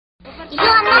You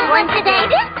know what today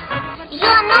is? You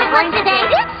know what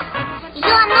today is? You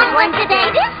know what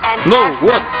today is? No,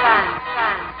 what?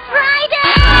 Friday!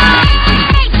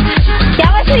 Я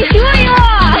вас не чую!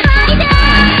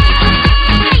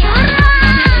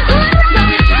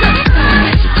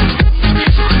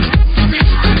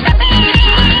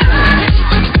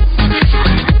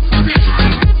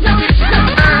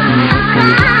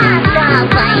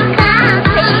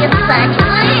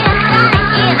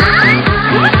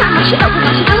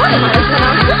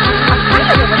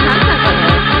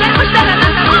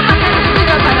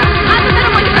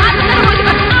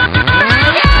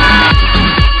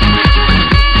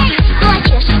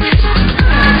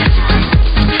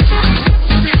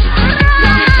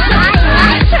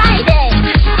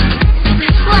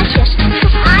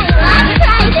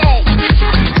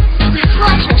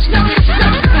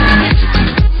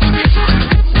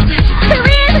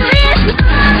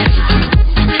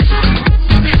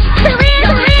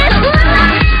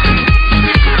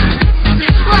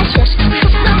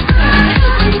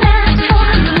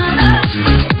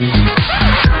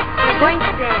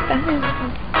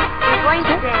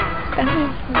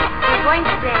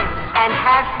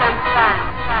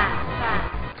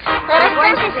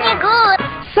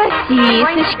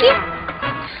 Сосисочки.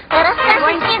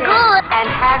 Расскажи Снегу.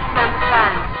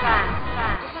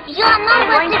 You know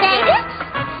what today is?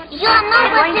 You know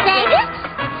what today is?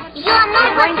 You know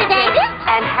what today is?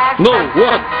 No,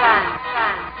 what?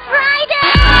 Friday!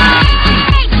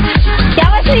 Я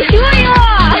вас не чую!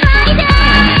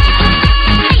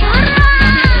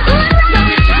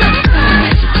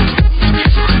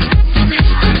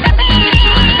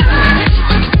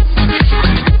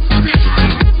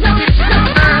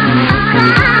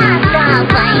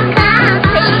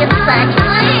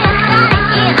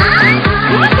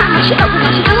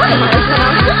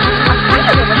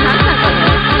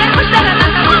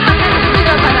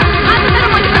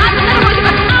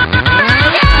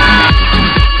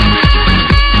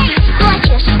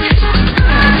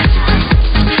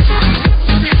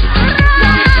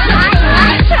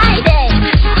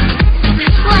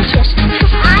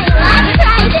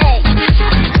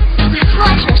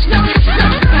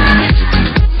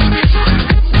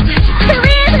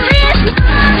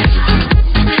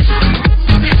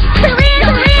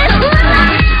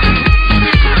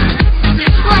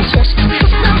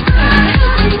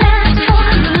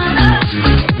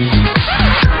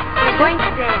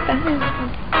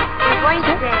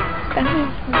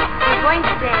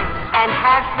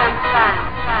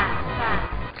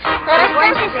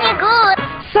 Расскажи Снегу.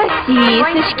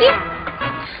 Сосисочки.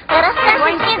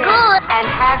 Расскажи Снегу.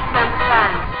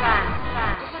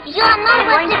 You know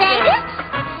what today is?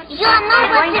 You know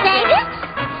what today is?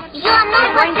 You know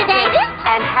what today is?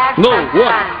 No,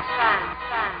 what?